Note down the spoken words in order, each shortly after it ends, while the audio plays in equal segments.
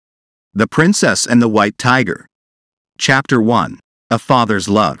The Princess and the White Tiger. Chapter 1. A Father's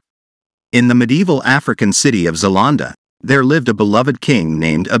Love. In the medieval African city of Zalanda, there lived a beloved king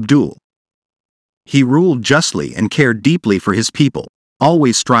named Abdul. He ruled justly and cared deeply for his people,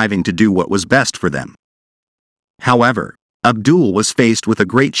 always striving to do what was best for them. However, Abdul was faced with a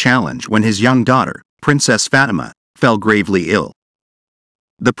great challenge when his young daughter, Princess Fatima, fell gravely ill.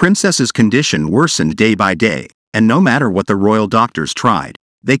 The princess's condition worsened day by day, and no matter what the royal doctors tried,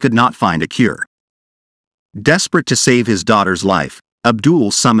 they could not find a cure. Desperate to save his daughter's life,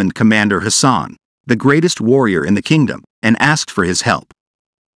 Abdul summoned Commander Hassan, the greatest warrior in the kingdom, and asked for his help.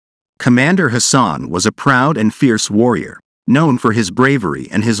 Commander Hassan was a proud and fierce warrior, known for his bravery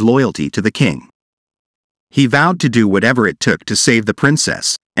and his loyalty to the king. He vowed to do whatever it took to save the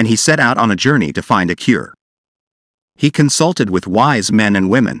princess, and he set out on a journey to find a cure. He consulted with wise men and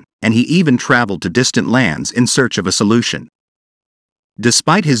women, and he even traveled to distant lands in search of a solution.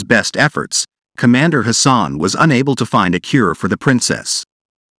 Despite his best efforts, Commander Hassan was unable to find a cure for the princess.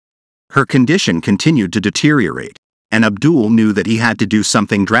 Her condition continued to deteriorate, and Abdul knew that he had to do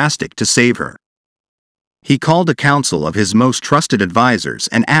something drastic to save her. He called a council of his most trusted advisors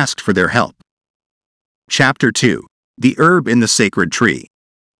and asked for their help. Chapter 2. The Herb in the Sacred Tree.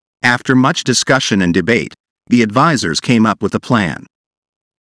 After much discussion and debate, the advisors came up with a plan.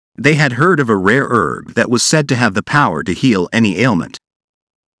 They had heard of a rare herb that was said to have the power to heal any ailment.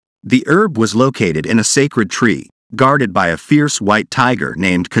 The herb was located in a sacred tree, guarded by a fierce white tiger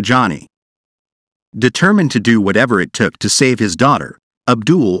named Kajani. Determined to do whatever it took to save his daughter,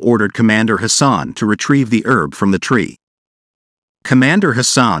 Abdul ordered Commander Hassan to retrieve the herb from the tree. Commander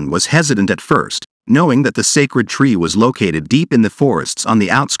Hassan was hesitant at first, knowing that the sacred tree was located deep in the forests on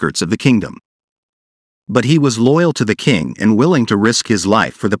the outskirts of the kingdom. But he was loyal to the king and willing to risk his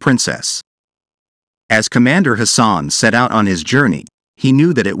life for the princess. As Commander Hassan set out on his journey, he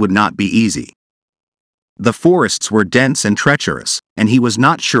knew that it would not be easy. The forests were dense and treacherous, and he was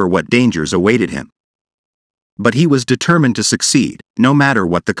not sure what dangers awaited him. But he was determined to succeed, no matter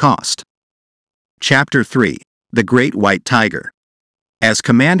what the cost. Chapter 3. The Great White Tiger. As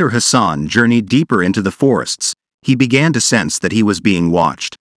Commander Hassan journeyed deeper into the forests, he began to sense that he was being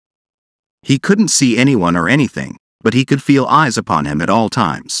watched. He couldn't see anyone or anything, but he could feel eyes upon him at all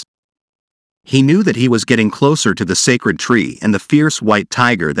times. He knew that he was getting closer to the sacred tree and the fierce white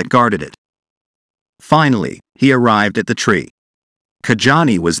tiger that guarded it. Finally, he arrived at the tree.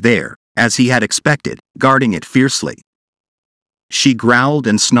 Kajani was there, as he had expected, guarding it fiercely. She growled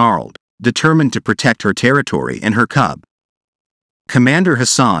and snarled, determined to protect her territory and her cub. Commander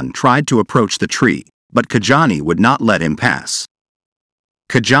Hassan tried to approach the tree, but Kajani would not let him pass.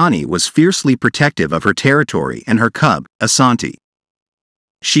 Kajani was fiercely protective of her territory and her cub, Asante.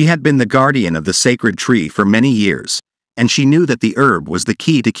 She had been the guardian of the sacred tree for many years, and she knew that the herb was the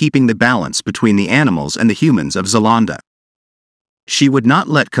key to keeping the balance between the animals and the humans of Zalanda. She would not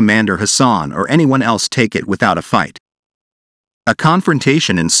let Commander Hassan or anyone else take it without a fight. A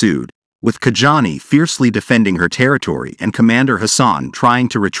confrontation ensued, with Kajani fiercely defending her territory and Commander Hassan trying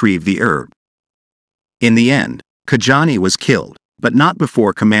to retrieve the herb. In the end, Kajani was killed, but not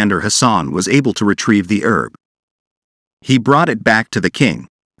before Commander Hassan was able to retrieve the herb. He brought it back to the king,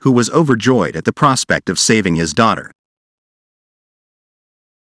 who was overjoyed at the prospect of saving his daughter.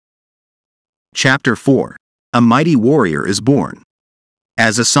 Chapter 4. A Mighty Warrior is Born.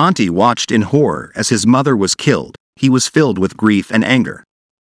 As Asante watched in horror as his mother was killed, he was filled with grief and anger.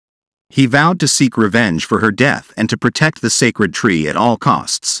 He vowed to seek revenge for her death and to protect the sacred tree at all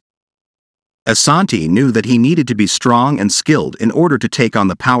costs. Asante knew that he needed to be strong and skilled in order to take on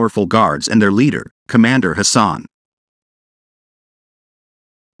the powerful guards and their leader, Commander Hassan.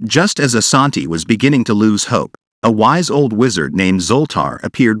 Just as Asante was beginning to lose hope, a wise old wizard named Zoltar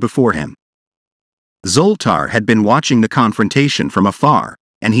appeared before him. Zoltar had been watching the confrontation from afar,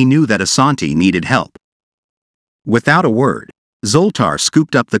 and he knew that Asante needed help. Without a word, Zoltar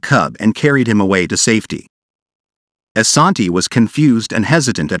scooped up the cub and carried him away to safety. Asante was confused and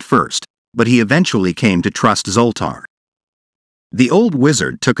hesitant at first, but he eventually came to trust Zoltar. The old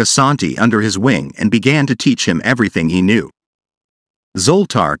wizard took Asante under his wing and began to teach him everything he knew.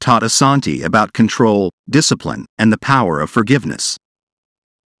 Zoltar taught Asante about control, discipline, and the power of forgiveness.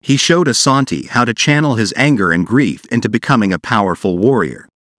 He showed Asante how to channel his anger and grief into becoming a powerful warrior.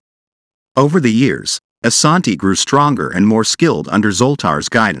 Over the years, Asante grew stronger and more skilled under Zoltar's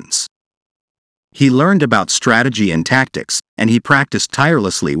guidance. He learned about strategy and tactics, and he practiced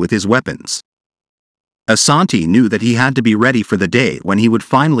tirelessly with his weapons. Asante knew that he had to be ready for the day when he would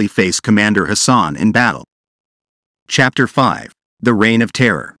finally face Commander Hassan in battle. Chapter 5. The Reign of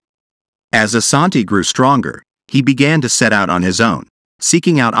Terror. As Asante grew stronger, he began to set out on his own,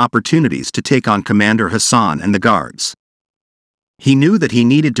 seeking out opportunities to take on Commander Hassan and the guards. He knew that he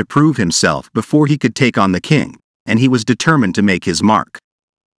needed to prove himself before he could take on the king, and he was determined to make his mark.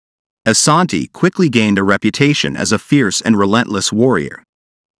 Asante quickly gained a reputation as a fierce and relentless warrior.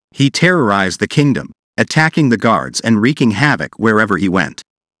 He terrorized the kingdom, attacking the guards and wreaking havoc wherever he went.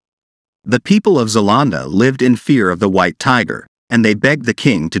 The people of Zalanda lived in fear of the white tiger, and they begged the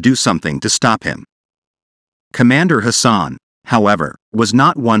king to do something to stop him. Commander Hassan, however, was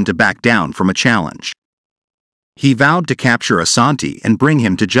not one to back down from a challenge. He vowed to capture Asante and bring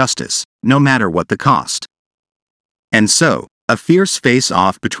him to justice, no matter what the cost. And so, a fierce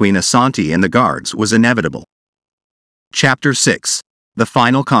face-off between Asante and the guards was inevitable. Chapter 6. The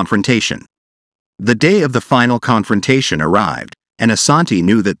Final Confrontation. The day of the final confrontation arrived, and Asante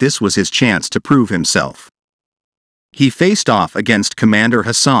knew that this was his chance to prove himself. He faced off against Commander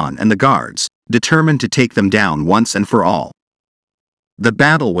Hassan and the guards, determined to take them down once and for all. The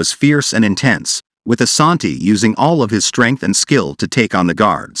battle was fierce and intense, with Asante using all of his strength and skill to take on the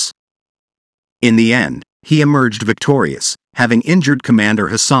guards. In the end, he emerged victorious, having injured Commander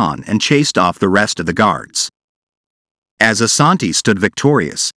Hassan and chased off the rest of the guards. As Asante stood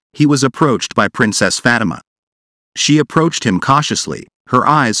victorious, he was approached by Princess Fatima. She approached him cautiously, her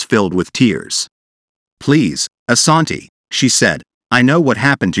eyes filled with tears. "Please, Asante," she said, "I know what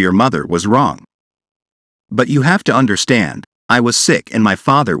happened to your mother was wrong. But you have to understand, I was sick and my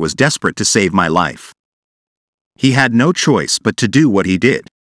father was desperate to save my life. He had no choice but to do what he did."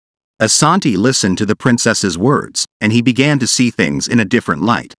 Asante listened to the princess's words, and he began to see things in a different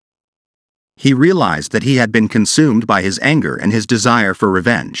light. He realized that he had been consumed by his anger and his desire for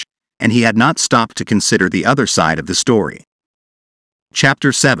revenge, and he had not stopped to consider the other side of the story.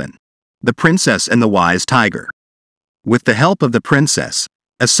 Chapter 7. The Princess and the Wise Tiger. With the help of the princess,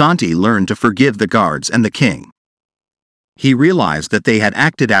 Asante learned to forgive the guards and the king. He realized that they had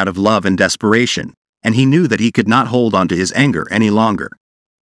acted out of love and desperation, and he knew that he could not hold on to his anger any longer.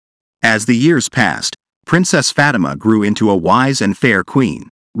 As the years passed, Princess Fatima grew into a wise and fair queen,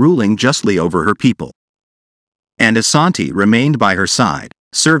 ruling justly over her people. And Asante remained by her side,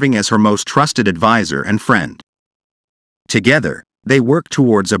 serving as her most trusted advisor and friend. Together, they worked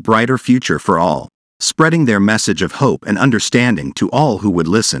towards a brighter future for all, spreading their message of hope and understanding to all who would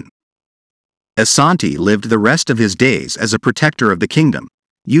listen. Asante lived the rest of his days as a protector of the kingdom,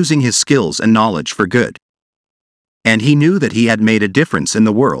 using his skills and knowledge for good. And he knew that he had made a difference in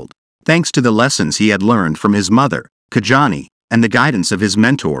the world, thanks to the lessons he had learned from his mother, Kajani, and the guidance of his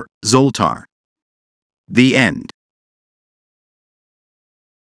mentor, Zoltar. The end.